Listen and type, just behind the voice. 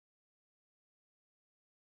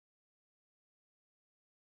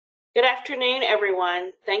Good afternoon,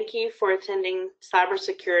 everyone. Thank you for attending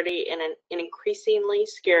Cybersecurity in an Increasingly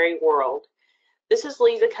Scary World. This is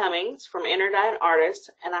Lisa Cummings from Interdyne Artists,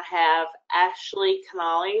 and I have Ashley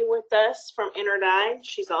Canali with us from Interdyne.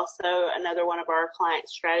 She's also another one of our client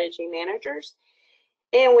strategy managers.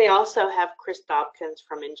 And we also have Chris Dobkins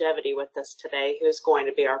from Ingevity with us today, who's going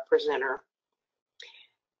to be our presenter.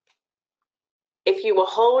 If you will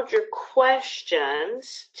hold your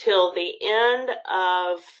questions till the end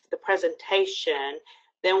of the presentation,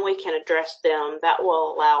 then we can address them. That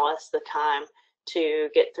will allow us the time to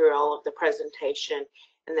get through all of the presentation,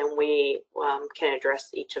 and then we can address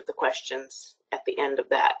each of the questions at the end of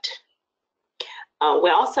that. We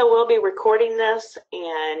also will be recording this,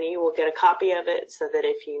 and you will get a copy of it so that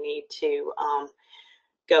if you need to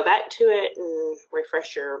go back to it and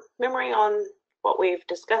refresh your memory on what we've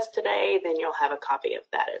discussed today, then you'll have a copy of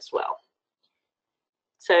that as well.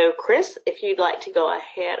 So Chris, if you'd like to go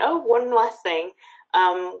ahead. Oh, one last thing.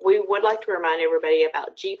 We would like to remind everybody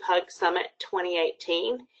about GPUG Summit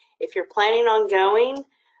 2018. If you're planning on going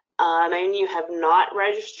and you have not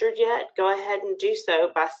registered yet, go ahead and do so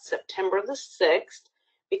by September the 6th,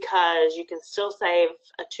 because you can still save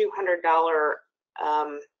a $200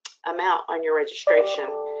 amount on your registration,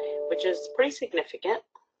 which is pretty significant.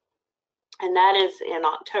 And that is in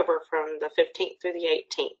October from the 15th through the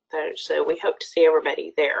 18th. So we hope to see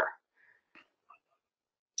everybody there.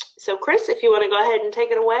 So Chris, if you want to go ahead and take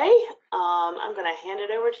it away, I'm going to hand it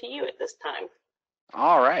over to you at this time.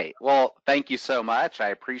 All right. Well, thank you so much. I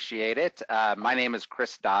appreciate it. My name is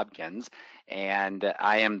Chris Dobkins, and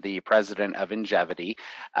I am the president of Ingevity.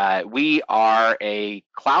 We are a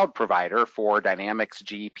cloud provider for Dynamics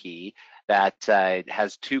GP that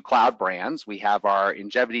has two cloud brands. We have our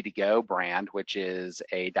Ingevity to Go brand, which is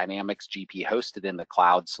a Dynamics GP hosted in the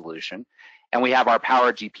cloud solution. And we have our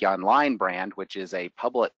Power GP Online brand, which is a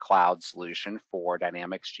public cloud solution for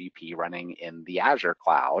Dynamics GP running in the Azure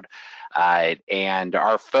cloud. And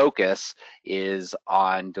our focus is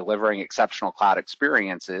on delivering exceptional cloud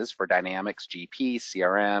experiences for Dynamics GP,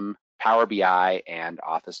 CRM, Power BI, and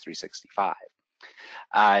Office 365.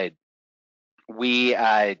 We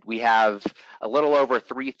have a little over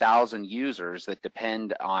 3,000 users that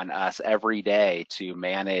depend on us every day to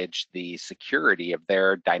manage the security of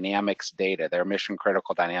their Dynamics data, their mission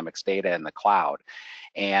critical Dynamics data in the cloud.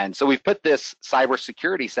 And so we've put this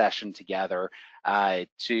cybersecurity session together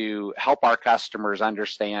to help our customers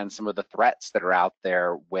understand some of the threats that are out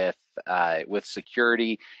there with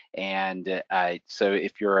security. And so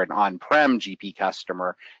if you're an on-prem GP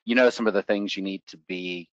customer, you know some of the things you need to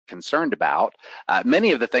be concerned about.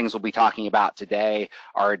 Many of the things we'll be talking about today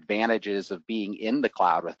are advantages of being in the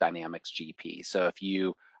cloud with Dynamics GP. So if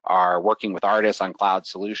you are working with artists on cloud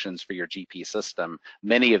solutions for your GP system,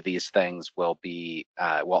 many of these things will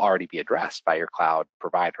already be addressed by your cloud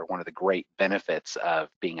provider. One of the great benefits of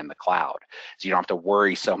being in the cloud is you don't have to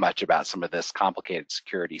worry so much about some of this complicated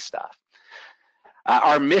security stuff.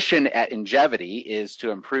 Our mission at Ingevity is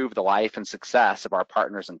to improve the life and success of our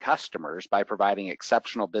partners and customers by providing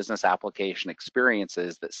exceptional business application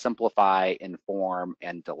experiences that simplify, inform,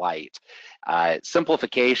 and delight.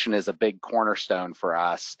 Simplification is a big cornerstone for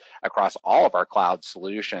us across all of our cloud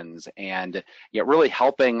solutions, and really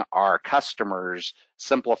helping our customers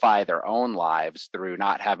simplify their own lives through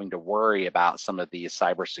not having to worry about some of these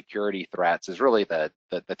cybersecurity threats is really the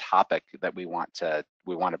topic that we want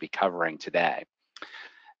to be covering today.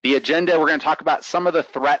 The agenda, we're going to talk about some of the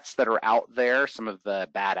threats that are out there, some of the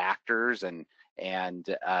bad actors and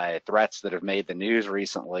threats that have made the news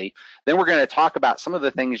recently. Then we're going to talk about some of the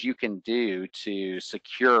things you can do to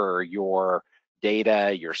secure your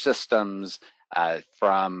data, your systems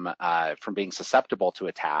from being susceptible to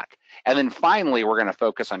attack. And then finally, we're going to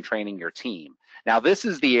focus on training your team. Now, this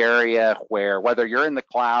is the area where, whether you're in the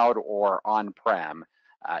cloud or on-prem,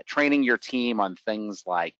 training your team on things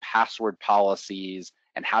like password policies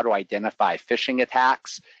and how to identify phishing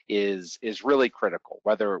attacks is really critical.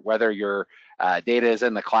 Whether your data is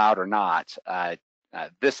in the cloud or not,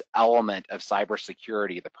 this element of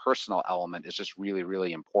cybersecurity, the personal element, is just really,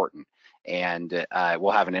 really important, and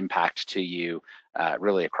will have an impact to you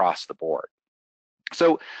really across the board.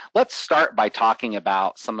 So let's start by talking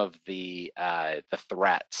about some of the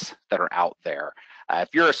threats that are out there. If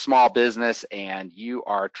you're a small business and you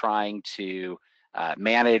are trying to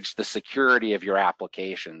manage the security of your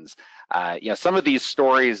applications, some of these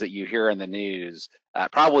stories that you hear in the news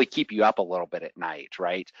probably keep you up a little bit at night,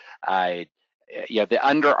 right? The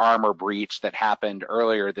Under Armour breach that happened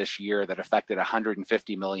earlier this year that affected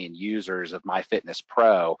 150 million users of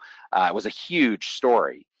MyFitnessPro was a huge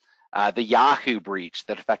story. the Yahoo breach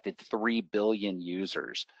that affected 3 billion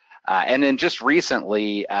users. And then just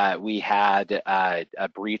recently, we had a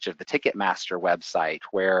breach of the Ticketmaster website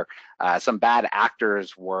where some bad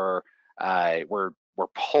actors were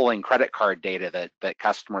pulling credit card data that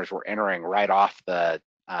customers were entering right off the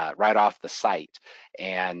site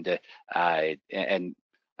and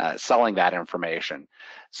selling that information.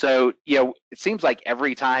 So, it seems like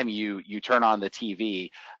every time you turn on the TV,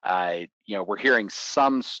 we're hearing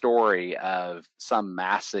some story of some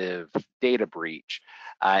massive data breach.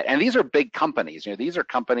 And these are big companies. These are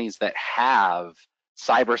companies that have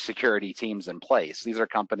cybersecurity teams in place. These are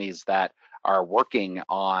companies that are working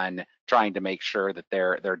on trying to make sure that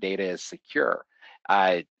their data is secure.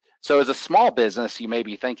 So as a small business, you may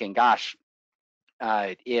be thinking, gosh,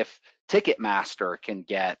 if Ticketmaster can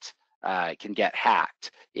get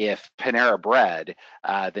hacked, if Panera Bread,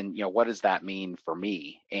 then what does that mean for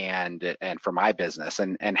me and for my business?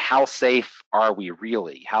 And how safe are we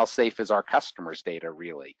really? How safe is our customers' data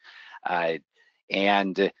really?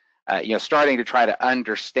 Starting to try to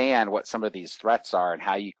understand what some of these threats are and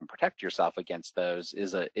how you can protect yourself against those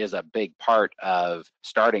is a big part of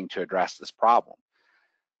starting to address this problem.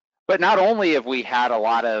 But not only have we had a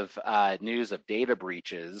lot of news of data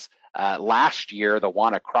breaches, last year the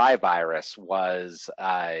WannaCry virus was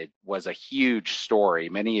a huge story.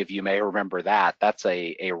 Many of you may remember that. That's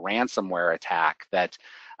a ransomware attack that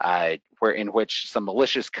in which some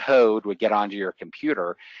malicious code would get onto your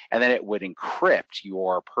computer, and then it would encrypt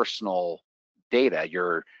your personal data,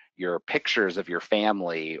 your pictures of your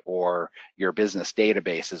family or your business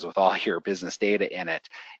databases with all your business data in it,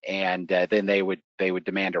 and then they would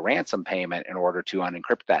demand a ransom payment in order to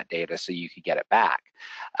unencrypt that data so you could get it back.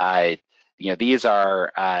 These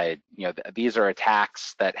are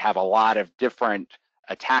attacks that have a lot of different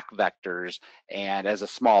attack vectors, and as a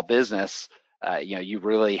small business, you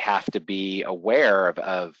really have to be aware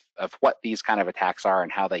of what these kind of attacks are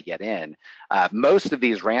and how they get in. Most of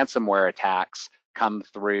these ransomware attacks come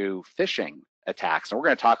through phishing attacks, and we're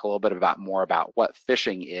going to talk a little bit more about what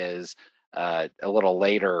phishing is a little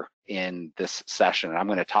later in this session. And I'm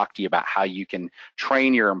going to talk to you about how you can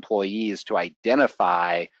train your employees to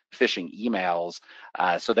identify phishing emails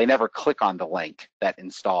so they never click on the link that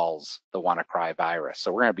installs the WannaCry virus.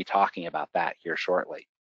 So we're going to be talking about that here shortly.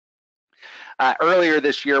 Earlier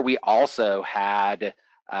this year, we also had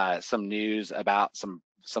some news about some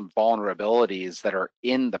vulnerabilities that are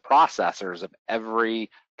in the processors of every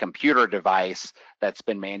computer device that's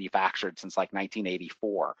been manufactured since like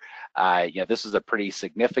 1984. This is a pretty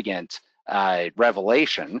significant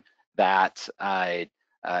revelation that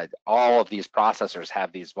all of these processors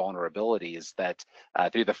have these vulnerabilities that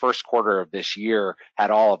through the first quarter of this year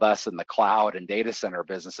had all of us in the cloud and data center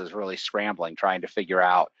businesses really scrambling, trying to figure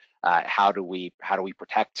out how do we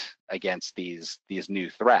protect against these new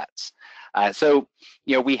threats. So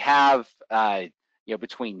we have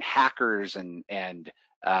between hackers and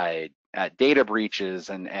data breaches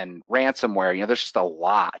and ransomware, there's just a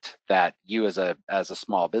lot that you as a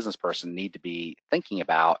small business person need to be thinking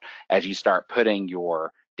about as you start putting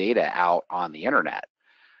your data out on the internet.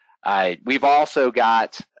 We've also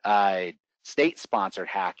got state-sponsored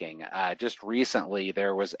hacking. Just recently,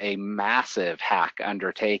 there was a massive hack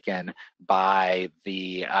undertaken by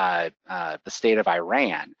the state of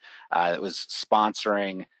Iran that was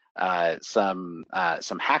sponsoring some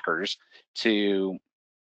hackers to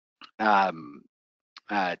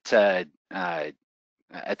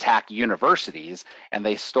attack universities, and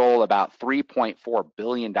they stole about $3.4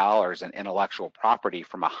 billion in intellectual property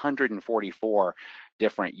from 144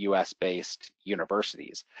 different US-based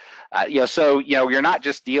universities. So you're not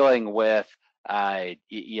just dealing with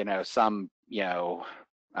some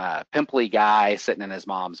pimply guy sitting in his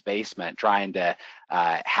mom's basement trying to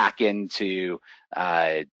hack into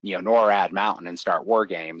NORAD Mountain and start war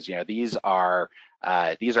games. These are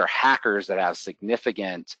hackers that have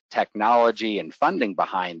significant technology and funding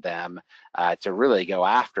behind them to really go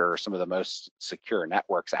after some of the most secure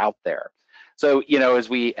networks out there. So as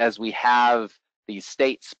we have these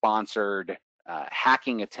state-sponsored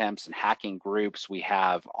hacking attempts and hacking groups, we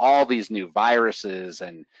have all these new viruses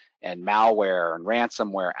and malware and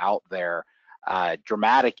ransomware out there,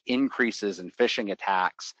 dramatic increases in phishing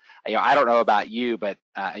attacks. I don't know about you, but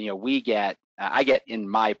I get in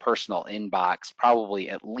my personal inbox probably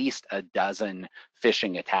at least a dozen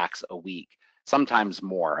phishing attacks a week, sometimes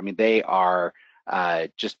more. I mean, they are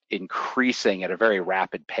just increasing at a very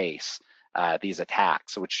rapid pace, these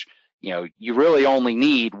attacks, which you really only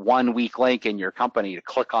need one weak link in your company to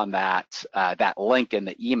click on that link in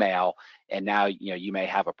the email, and now you may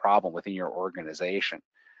have a problem within your organization.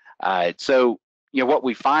 So what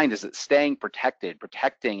we find is that staying protected,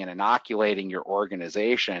 protecting and inoculating your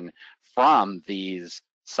organization from these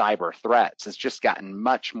cyber threats has just gotten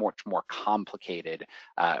much more complicated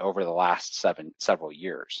over the last several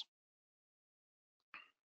years.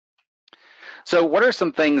 So what are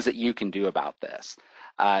some things that you can do about this?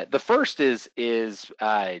 The first is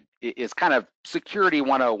kind of security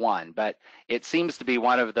 101, but it seems to be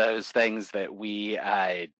one of those things that we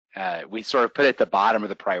sort of put at the bottom of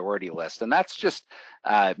the priority list, and that's just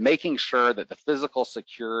making sure that the physical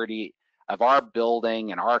security of our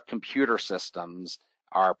building and our computer systems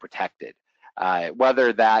are protected.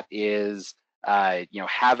 Whether that is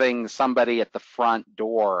having somebody at the front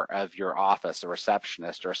door of your office, a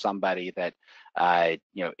receptionist, or somebody that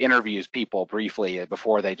interviews people briefly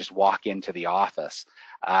before they just walk into the office,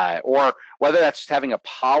 or whether that's just having a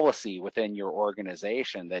policy within your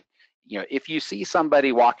organization that if you see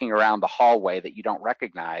somebody walking around the hallway that you don't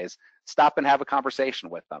recognize, stop and have a conversation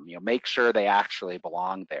with them. Make sure they actually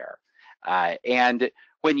belong there. And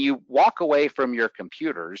when you walk away from your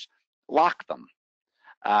computers, lock them.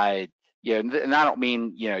 And I don't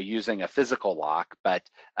mean using a physical lock, but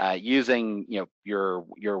using your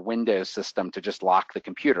Windows system to just lock the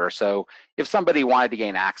computer. So if somebody wanted to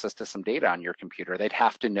gain access to some data on your computer, they'd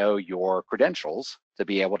have to know your credentials to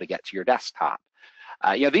be able to get to your desktop.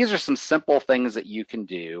 These are some simple things that you can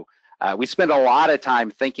do. We spend a lot of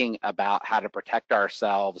time thinking about how to protect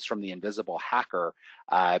ourselves from the invisible hacker,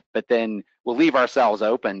 but then we'll leave ourselves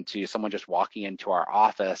open to someone just walking into our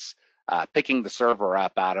office, picking the server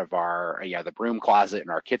up out of our the broom closet in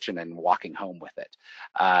our kitchen and walking home with it,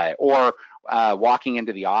 or walking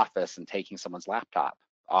into the office and taking someone's laptop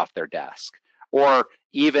off their desk, or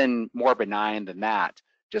even more benign than that,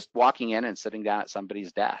 just walking in and sitting down at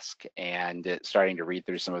somebody's desk and starting to read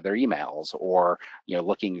through some of their emails, or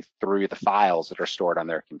looking through the files that are stored on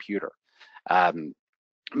their computer.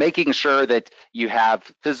 Making sure that you have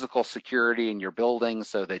physical security in your building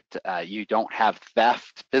so that you don't have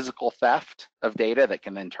physical theft of data that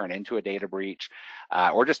can then turn into a data breach,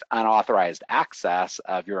 or just unauthorized access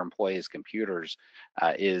of your employees' computers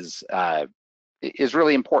is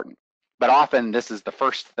really important. But often this is the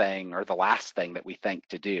first thing or the last thing that we think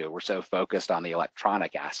to do. We're so focused on the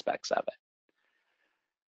electronic aspects of it.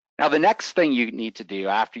 Now, the next thing you need to do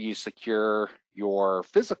after you secure your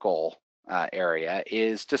physical area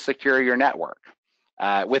is to secure your network.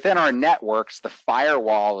 Within our networks, the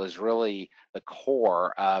firewall is really the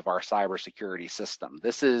core of our cybersecurity system.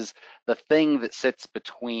 This is the thing that sits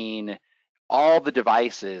between all the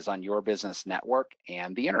devices on your business network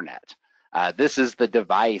and the internet. This is the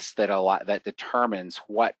device that determines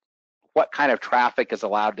what kind of traffic is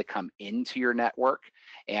allowed to come into your network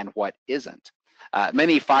and what isn't.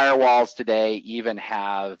 Many firewalls today even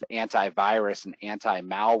have antivirus and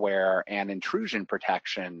anti-malware and intrusion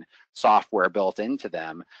protection software built into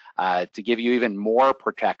them to give you even more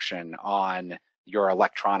protection on your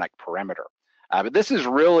electronic perimeter. But this is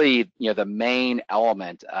really the main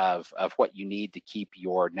element of what you need to keep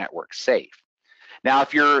your network safe. Now,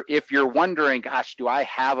 if you're wondering, gosh, do I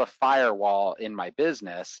have a firewall in my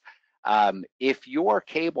business? If your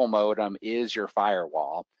cable modem is your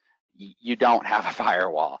firewall, you don't have a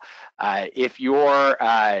firewall. If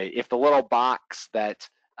the little box that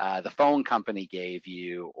the phone company gave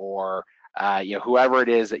you, or whoever it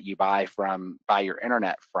is that you buy your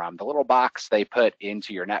internet from, the little box they put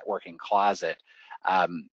into your networking closet,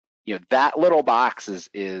 that little box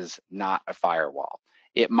is not a firewall.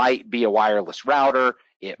 It might be a wireless router.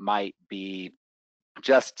 It might be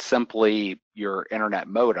just simply your internet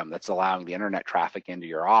modem that's allowing the internet traffic into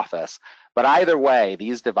your office. But either way,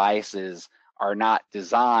 these devices are not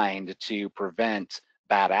designed to prevent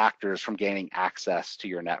bad actors from gaining access to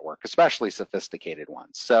your network, especially sophisticated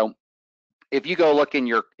ones. So if you go look in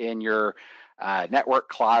your network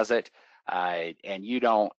closet and you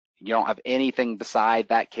don't have anything beside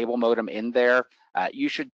that cable modem in there, you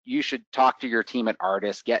should talk to your team at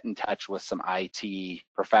Artis, get in touch with some IT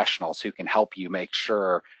professionals who can help you make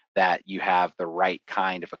sure that you have the right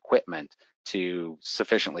kind of equipment to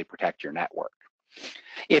sufficiently protect your network.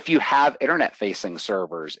 If you have internet-facing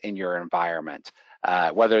servers in your environment,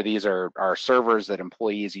 whether these are servers that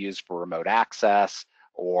employees use for remote access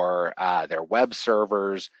or their web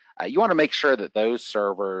servers, you want to make sure that those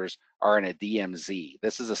servers are in a DMZ.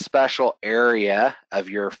 This is a special area of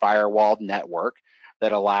your firewalled network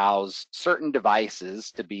that allows certain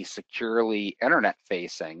devices to be securely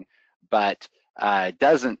internet-facing, but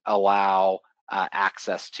doesn't allow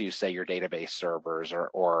access to, say, your database servers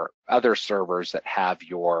or other servers that have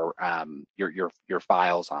your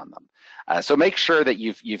files on them. So make sure that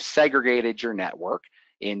you've segregated your network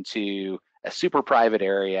into a super private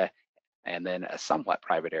area, and then a somewhat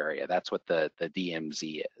private area. That's what the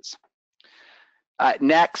DMZ is.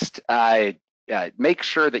 Next, make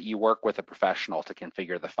sure that you work with a professional to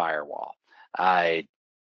configure the firewall.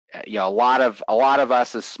 You know, a lot of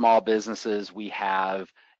us as small businesses, we have,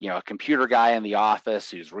 you know, a computer guy in the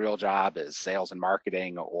office whose real job is sales and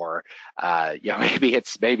marketing, or you know, maybe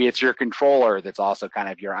it's your controller that's also kind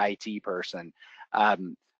of your IT person.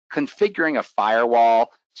 Configuring a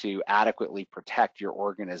firewall to adequately protect your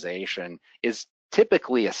organization is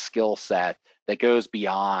typically a skill set that goes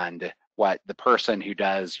beyond what the person who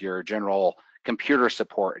does your general computer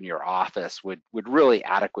support in your office would really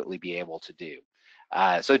adequately be able to do.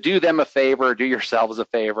 So do them a favor, do yourselves a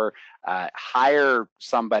favor, hire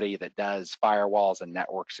somebody that does firewalls and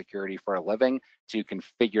network security for a living to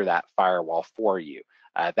configure that firewall for you.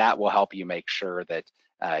 That will help you make sure that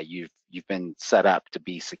you've been set up to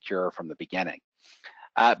be secure from the beginning.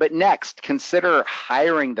 But next, consider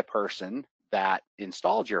hiring the person that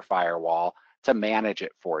installed your firewall to manage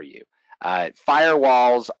it for you.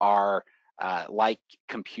 Firewalls are like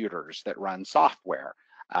computers that run software.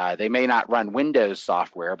 They may not run Windows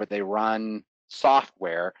software, but they run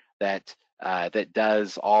software that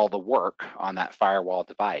does all the work on that firewall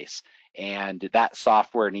device. And that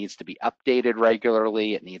software needs to be updated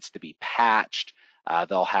regularly. It needs to be patched.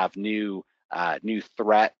 They'll have new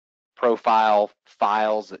threat profile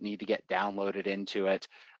files that need to get downloaded into it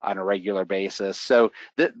on a regular basis. So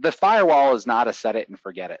the firewall is not a set it and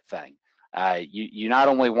forget it thing. You not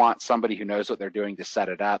only want somebody who knows what they're doing to set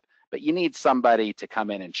it up, but you need somebody to come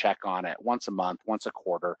in and check on it once a month, once a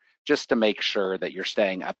quarter, just to make sure that you're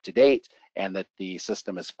staying up to date and that the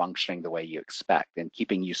system is functioning the way you expect and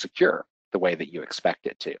keeping you secure the way that you expect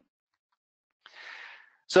it to.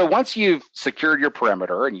 So once you've secured your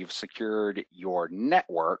perimeter and you've secured your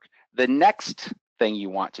network, the next thing you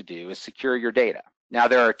want to do is secure your data. Now,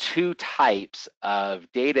 there are two types of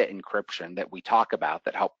data encryption that we talk about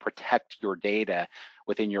that help protect your data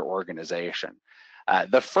within your organization.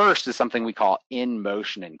 The first is something we call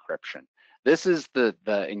in-motion encryption. This is the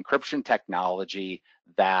encryption technology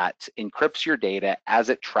that encrypts your data as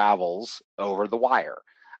it travels over the wire.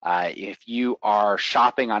 If you are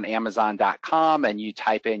shopping on Amazon.com and you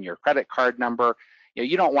type in your credit card number,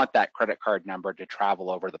 you don't want that credit card number to travel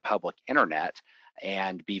over the public internet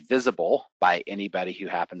and be visible by anybody who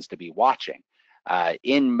happens to be watching.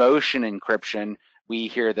 In-motion encryption, we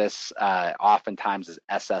hear this oftentimes as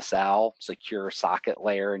SSL, Secure Socket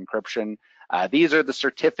Layer Encryption. These are the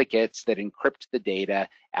certificates that encrypt the data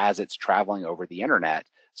as it's traveling over the internet,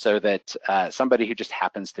 so that somebody who just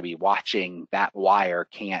happens to be watching that wire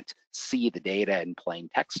can't see the data in plain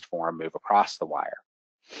text form move across the wire.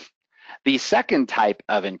 The second type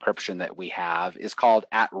of encryption that we have is called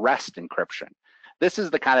at-rest encryption. This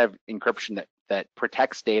is the kind of encryption that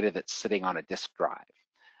protects data that's sitting on a disk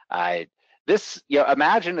drive.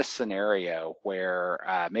 Imagine a scenario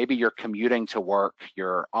where maybe you're commuting to work,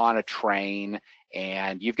 you're on a train,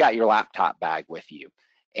 and you've got your laptop bag with you.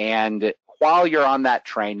 And while you're on that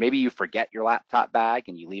train, maybe you forget your laptop bag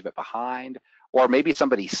and you leave it behind, or maybe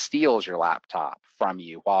somebody steals your laptop from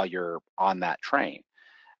you while you're on that train.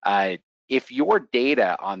 If your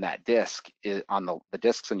data on that disk, on the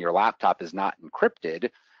disks in your laptop is not encrypted,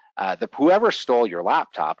 whoever stole your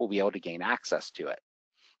laptop will be able to gain access to it.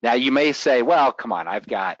 Now you may say, well, come on, I've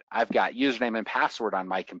got username and password on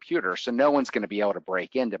my computer, so no one's going to be able to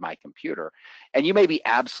break into my computer. And you may be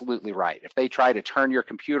absolutely right. If they try to turn your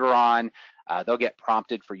computer on, they'll get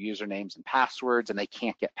prompted for usernames and passwords, and they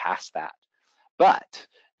can't get past that. But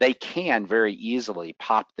they can very easily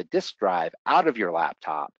pop the disk drive out of your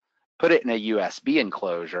laptop, put it in a USB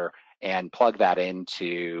enclosure, and plug that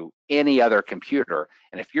into any other computer.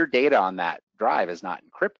 And if your data on that drive is not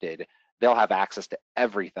encrypted, they'll have access to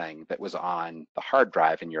everything that was on the hard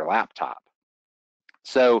drive in your laptop.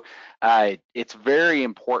 So it's very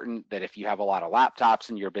important that if you have a lot of laptops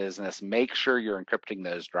in your business, make sure you're encrypting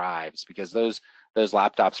those drives, because those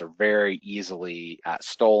laptops are very easily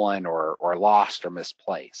stolen or lost or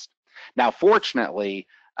misplaced. Now, fortunately,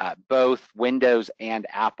 both Windows and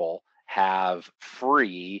Apple have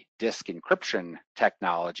free disk encryption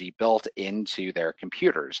technology built into their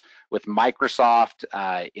computers. With Microsoft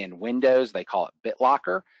in Windows, they call it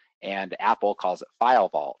BitLocker, and Apple calls it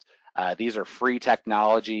FileVault. These are free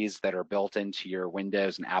technologies that are built into your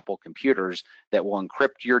Windows and Apple computers that will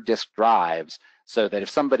encrypt your disk drives, so that if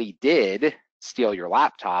somebody did steal your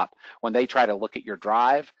laptop, when they try to look at your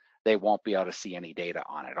drive, they won't be able to see any data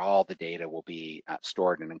on it. All the data will be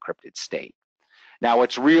stored in an encrypted state. Now,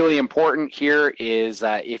 what's really important here is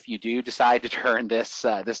if you do decide to turn this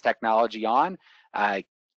technology on,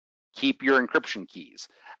 keep your encryption keys,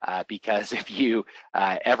 because if you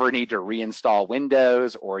ever need to reinstall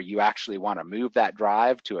Windows, or you actually want to move that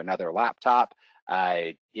drive to another laptop,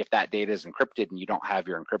 if that data is encrypted and you don't have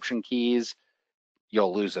your encryption keys,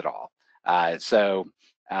 you'll lose it all. So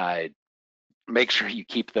make sure you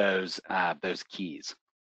keep those keys.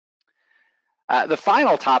 The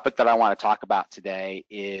final topic that I want to talk about today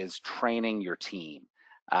is training your team.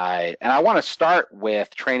 And I want to start with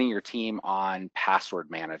training your team on password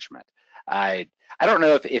management. I don't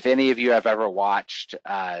know if any of you have ever watched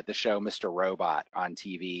the show Mr. Robot on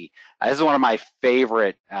TV. This is one of my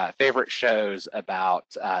favorite shows about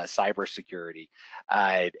cybersecurity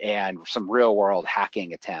and some real world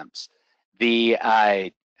hacking attempts. The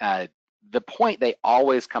point they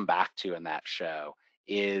always come back to in that show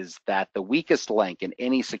is that the weakest link in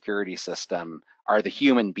any security system are the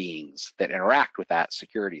human beings that interact with that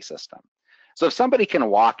security system. So if somebody can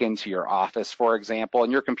walk into your office, for example,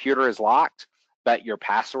 and your computer is locked, but your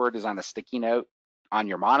password is on a sticky note on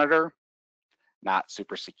your monitor, not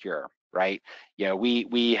super secure, right? You know,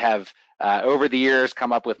 we have over the years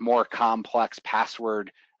come up with more complex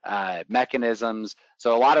password mechanisms.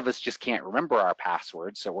 So a lot of us just can't remember our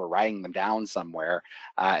passwords, so we're writing them down somewhere,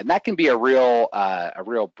 and that can be a real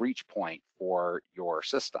breach point for your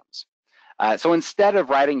systems. So instead of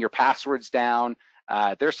writing your passwords down,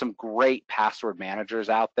 there's some great password managers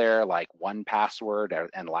out there like 1Password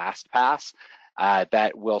and LastPass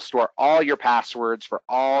that will store all your passwords for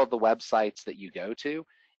all the websites that you go to,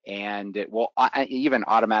 and it will even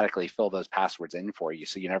automatically fill those passwords in for you,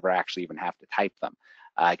 so you never actually even have to type them.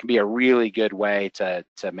 It can be a really good way to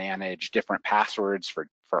manage different passwords for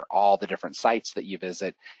all the different sites that you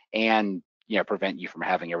visit, and prevent you from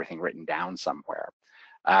having everything written down somewhere.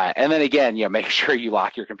 And then again, make sure you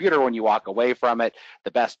lock your computer when you walk away from it.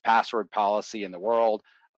 The best password policy in the world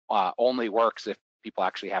only works if people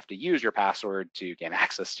actually have to use your password to gain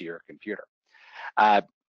access to your computer.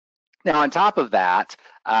 Now, on top of that,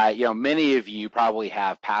 many of you probably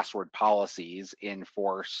have password policies in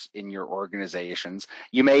force in your organizations.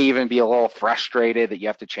 You may even be a little frustrated that you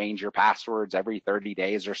have to change your passwords every 30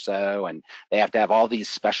 days or so, and they have to have all these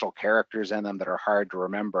special characters in them that are hard to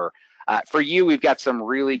remember. For you, we've got some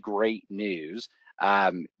really great news.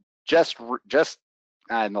 Just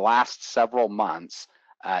in the last several months,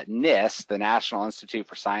 NIST, the National Institute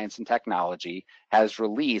for Science and Technology, has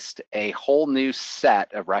released a whole new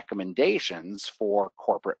set of recommendations for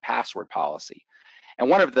corporate password policy. And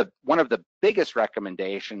one of the biggest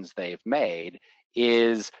recommendations they've made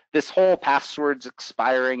is this whole passwords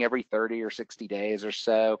expiring every 30 or 60 days or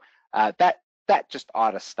so. That just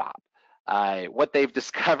ought to stop. What they've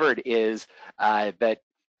discovered is that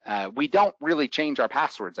we don't really change our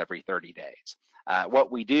passwords every 30 days.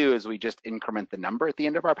 What we do is we just increment the number at the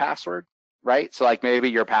end of our password, right? So like maybe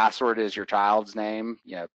your password is your child's name,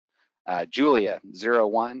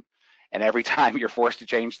 Julia01, and every time you're forced to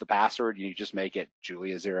change the password, you just make it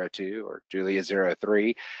Julia02 or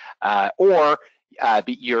Julia03, or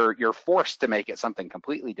you're forced to make it something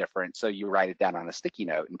completely different, so you write it down on a sticky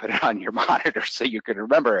note and put it on your monitor so you can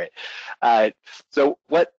remember it. So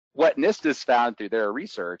what NIST has found through their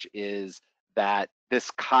research is that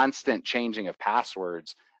this constant changing of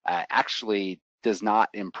passwords actually does not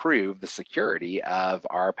improve the security of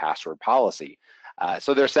our password policy.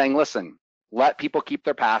 So they're saying, listen, let people keep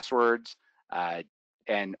their passwords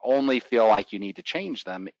and only feel like you need to change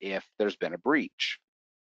them if there's been a breach.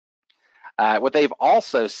 What they've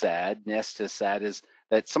also said, NIST has said, is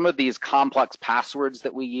that some of these complex passwords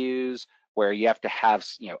that we use, where you have to have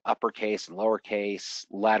uppercase and lowercase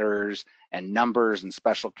letters and numbers and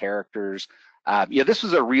special characters, this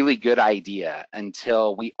was a really good idea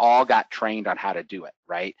until we all got trained on how to do it,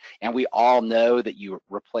 right? And we all know that you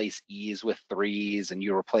replace E's with 3s and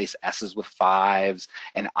you replace S's with 5s,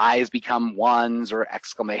 and I's become 1s or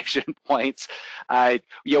exclamation points.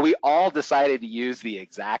 We all decided to use the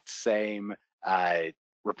exact same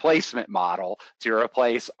replacement model to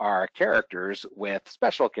replace our characters with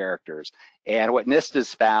special characters. And what NIST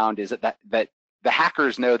has found is that the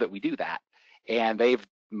hackers know that we do that, and they've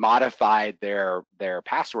modified their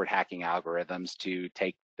password hacking algorithms to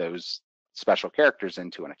take those special characters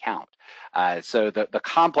into an account. So the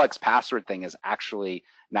complex password thing is actually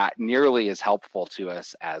not nearly as helpful to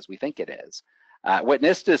us as we think it is. What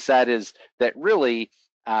NIST has said is that really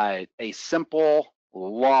a simple,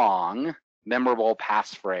 long, memorable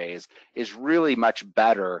passphrase is really much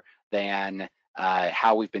better than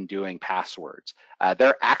how we've been doing passwords.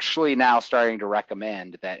 They're actually now starting to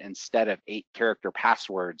recommend that instead of 8-character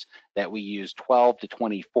passwords, that we use 12 to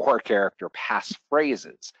 24-character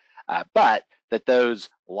passphrases, but that those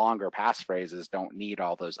longer passphrases don't need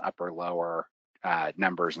all those upper lower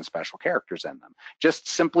numbers and special characters in them. Just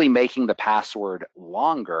simply making the password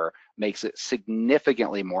longer makes it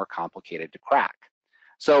significantly more complicated to crack.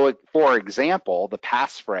 So for example, the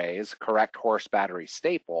passphrase correct horse battery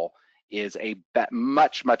staple is a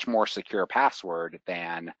much more secure password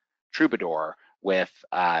than Troubadour, with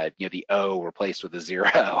the O replaced with a 0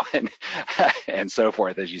 and so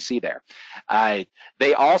forth, as you see there.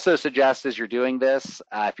 They also suggest, as you're doing this,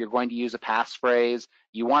 if you're going to use a passphrase,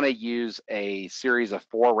 you want to use a series of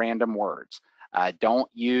 4 random words. Don't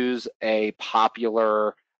use a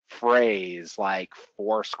popular phrase like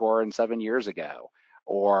 7 years ago,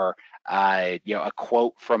 or a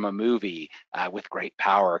quote from a movie, with great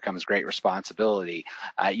power comes great responsibility.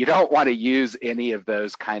 You don't want to use any of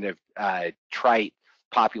those kind of trite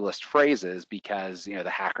populist phrases, because the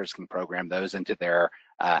hackers can program those into their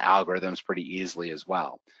algorithms pretty easily as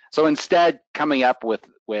well. So instead, coming up with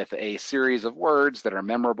a series of words that are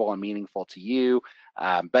memorable and meaningful to you,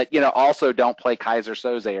 but also don't play Kaiser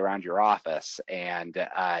Soze around your office and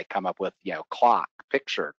come up with clock,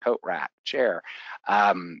 picture, coat rack, chair,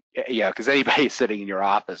 because anybody sitting in your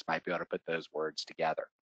office might be able to put those words together.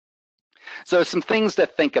 So some things to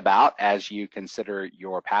think about as you consider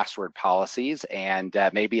your password policies, and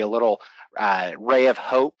maybe a little ray of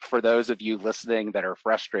hope for those of you listening that are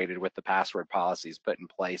frustrated with the password policies put in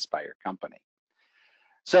place by your company.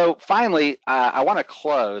 So finally, I want to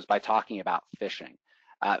close by talking about phishing.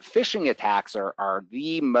 Phishing attacks are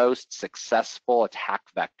the most successful attack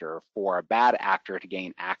vector for a bad actor to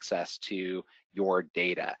gain access to your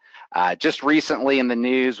data. Just recently in the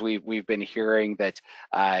news, we've been hearing that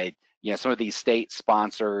some of these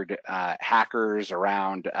state-sponsored hackers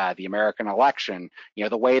around the American election,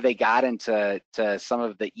 the way they got into some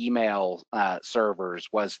of the email servers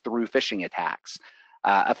was through phishing attacks.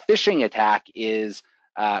 A phishing attack is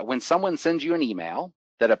when someone sends you an email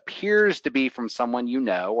that appears to be from someone you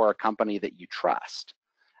know or a company that you trust.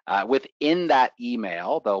 Within that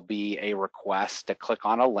email, there'll be a request to click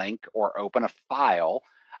on a link or open a file,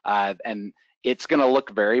 and it's going to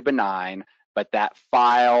look very benign, but that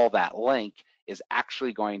file, that link, is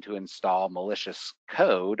actually going to install malicious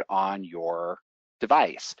code on your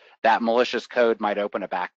device. That malicious code might open a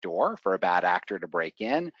back door for a bad actor to break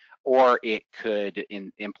in, or it could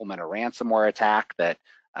implement a ransomware attack that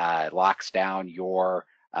locks down your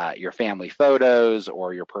family photos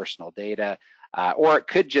or your personal data, or it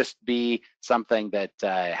could just be something that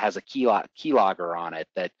has a keylogger on it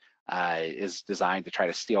that is designed to try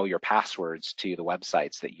to steal your passwords to the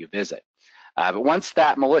websites that you visit. But once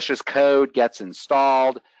that malicious code gets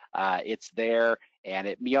installed, it's there, and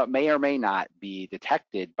it may or may not be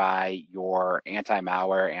detected by your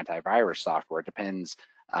anti-malware, antivirus software. It depends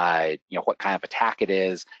what kind of attack it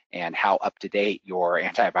is and how up-to-date your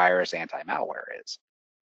antivirus, anti-malware is.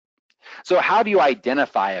 So how do you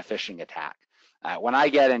identify a phishing attack? When I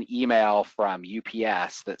get an email from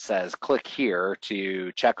UPS that says, click here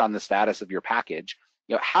to check on the status of your package,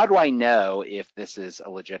 how do I know if this is a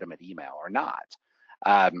legitimate email or not?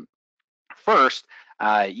 First,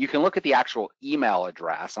 you can look at the actual email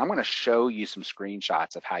address. I'm going to show you some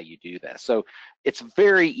screenshots of how you do this. So it's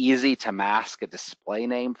very easy to mask a display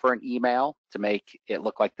name for an email to make it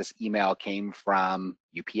look like this email came from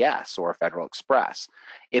UPS or Federal Express.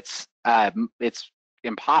 It's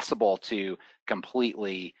impossible to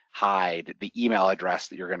completely hide the email address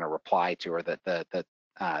that you're going to reply to or that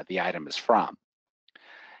the item is from.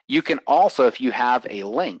 You can also, if you have a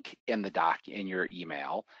link in in your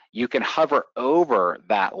email, you can hover over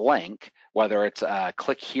that link, whether it's a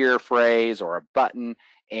click here phrase or a button,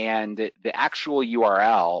 and the actual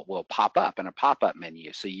URL will pop up in a pop-up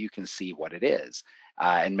menu so you can see what it is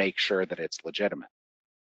and make sure that it's legitimate.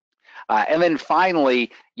 And then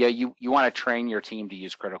finally, you want to train your team to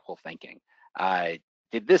use critical thinking.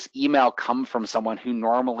 Did this email come from someone who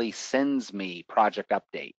normally sends me project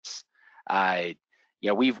updates?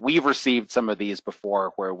 We've received some of these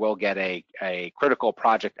before where we'll get a critical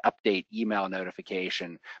project update email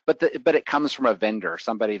notification, but it comes from a vendor,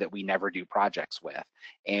 somebody that we never do projects with.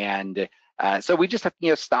 And so we just have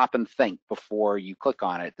to stop and think before you click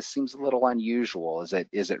on it. This seems a little unusual. Is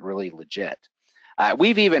it really legit?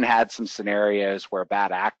 We've even had some scenarios where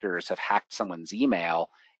bad actors have hacked someone's email,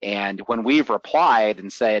 and when we've replied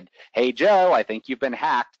and said, hey, Joe, I think you've been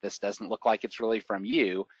hacked, this doesn't look like it's really from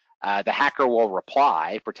you, the hacker will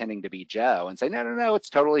reply, pretending to be Joe, and say, no, it's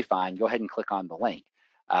totally fine. Go ahead and click on the link.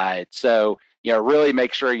 So really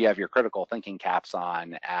make sure you have your critical thinking caps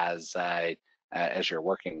on as you're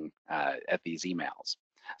working at these emails.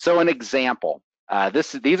 So an example,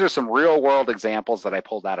 these are some real world examples that I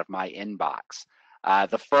pulled out of my inbox.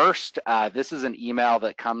 The first, this is an email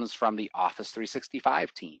that comes from the Office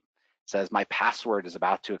 365 team. It says, my password is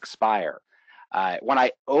about to expire. When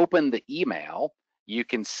I open the email, you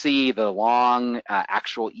can see the long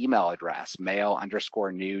actual email address,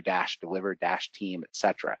 mail_new-delivered-team,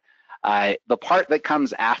 etc. The part that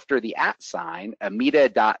comes after the @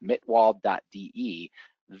 amita.mitwald.de,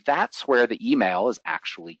 that's where the email is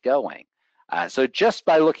actually going. So just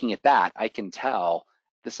by looking at that, I can tell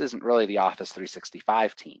this isn't really the Office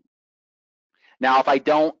 365 team. Now, if I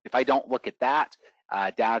don't look at that,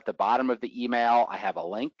 down at the bottom of the email, I have a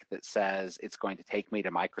link that says it's going to take me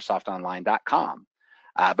to microsoftonline.com.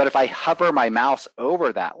 But if I hover my mouse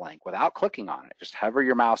over that link without clicking on it, just hover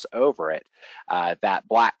your mouse over it, that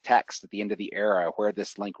black text at the end of the arrow where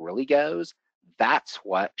this link really goes, that's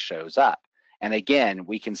what shows up. And again,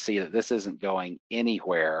 we can see that this isn't going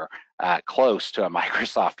anywhere close to a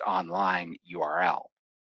Microsoft Online URL.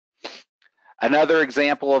 Another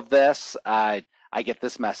example of this, I get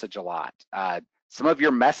this message a lot. Some of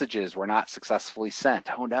your messages were not successfully sent.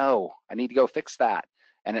 Oh no, I need to go fix that.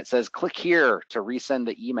 And it says, click here to resend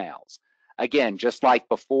the emails. Again, just like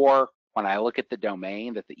before, when I look at the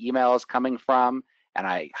domain that the email is coming from, and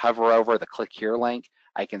I hover over the click here link,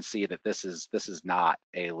 I can see that this is not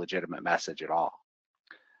a legitimate message at all.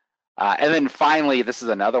 And then finally, this is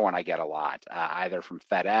another one I get a lot, either from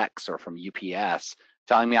FedEx or from UPS,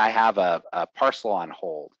 telling me I have a parcel on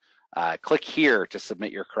hold. Click here to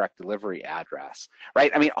submit your correct delivery address,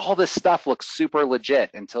 right? I mean, all this stuff looks super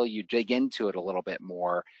legit until you dig into it a little bit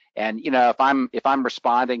more. And you know, if I'm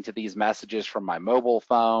responding to these messages from my mobile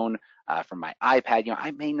phone, from my iPad, you know,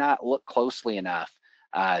 I may not look closely enough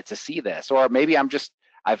to see this, or maybe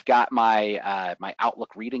I've got my my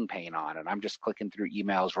Outlook reading pane on, and I'm just clicking through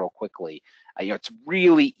emails real quickly. You know, it's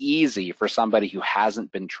really easy for somebody who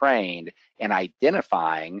hasn't been trained in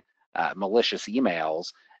identifying malicious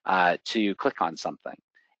emails to click on something.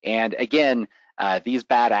 And again, these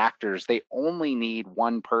bad actors, they only need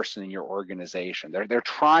one person in your organization. They're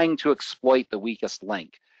trying to exploit the weakest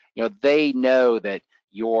link. You know, they know that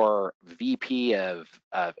your VP of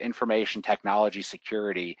information technology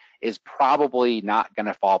security is probably not going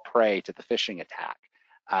to fall prey to the phishing attack.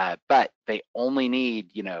 But they only need,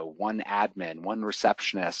 you know, one admin, one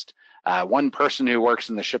receptionist, one person who works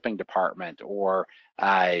in the shipping department or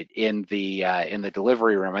in the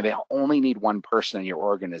delivery room, and they only need one person in your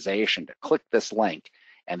organization to click this link,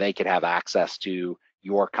 and they could have access to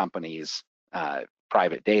your company's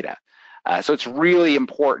private data. So it's really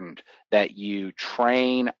important that you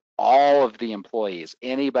train all of the employees,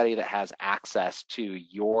 anybody that has access to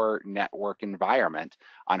your network environment,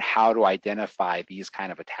 on how to identify these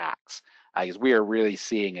kind of attacks. Because we are really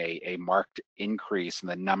seeing a marked increase in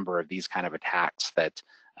the number of these kind of attacks that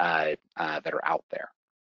are out there.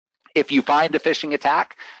 If you find a phishing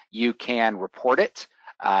attack, you can report it.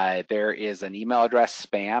 There is an email address,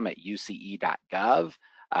 spam@uce.gov.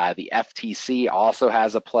 The FTC also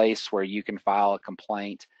has a place where you can file a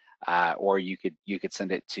complaint, or you could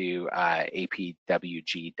send it to apwg.org.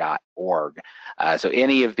 So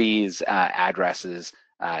any of these addresses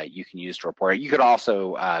you can use to report it. You could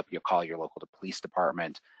also call your local police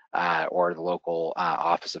department or the local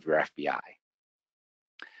office of your FBI.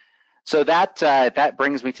 So that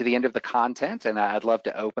brings me to the end of the content, and I'd love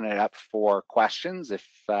to open it up for questions if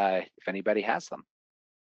anybody has them.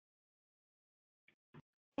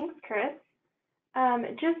 Thanks, Chris.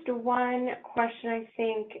 Just one question, I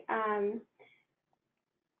think.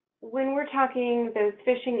 When we're talking those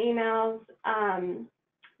phishing emails,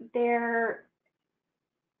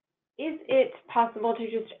 is it possible to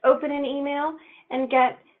just open an email and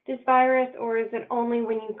get this virus, or is it only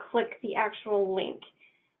when you click the actual link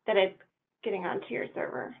that it's getting onto your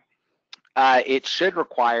server? It should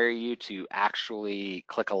require you to actually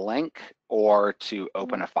click a link or to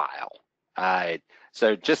open a file.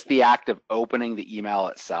 So just the act of opening the email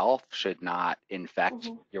itself should not infect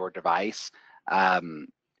your device.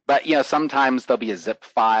 But you know, sometimes there'll be a zip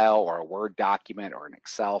file or a Word document or an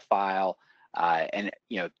Excel file, and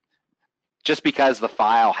you know, just because the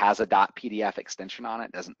file has a .pdf extension on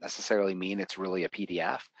it doesn't necessarily mean it's really a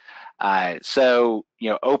PDF. So, you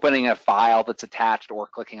know, opening a file that's attached or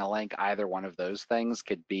clicking a link, either one of those things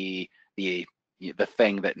could be the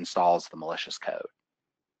thing that installs the malicious code.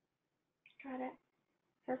 Got it.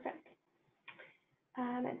 Perfect.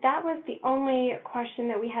 That was the only question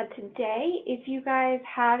that we had today. If you guys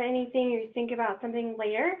have anything or you think about something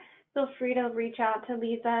later, feel free to reach out to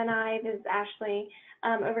Lisa and I. This is Ashley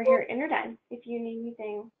over here at Interdyne if you need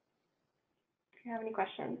anything, if you have any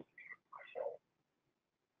questions.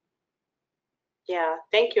 Yeah,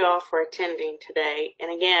 thank you all for attending today.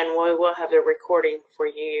 And again, we will have the recording for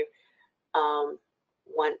you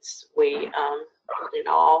once we get it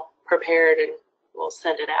all prepared, and we'll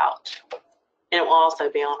send it out. And it will also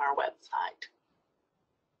be on our website.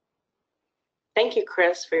 Thank you,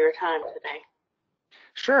 Chris, for your time today.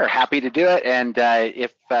 Sure, happy to do it. And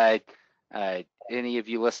if any of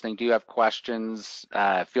you listening do have questions,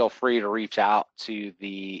 feel free to reach out to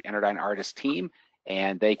the Enterdyne Artist team,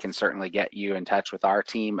 and they can certainly get you in touch with our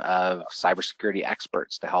team of cybersecurity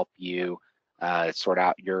experts to help you sort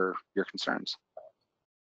out your concerns.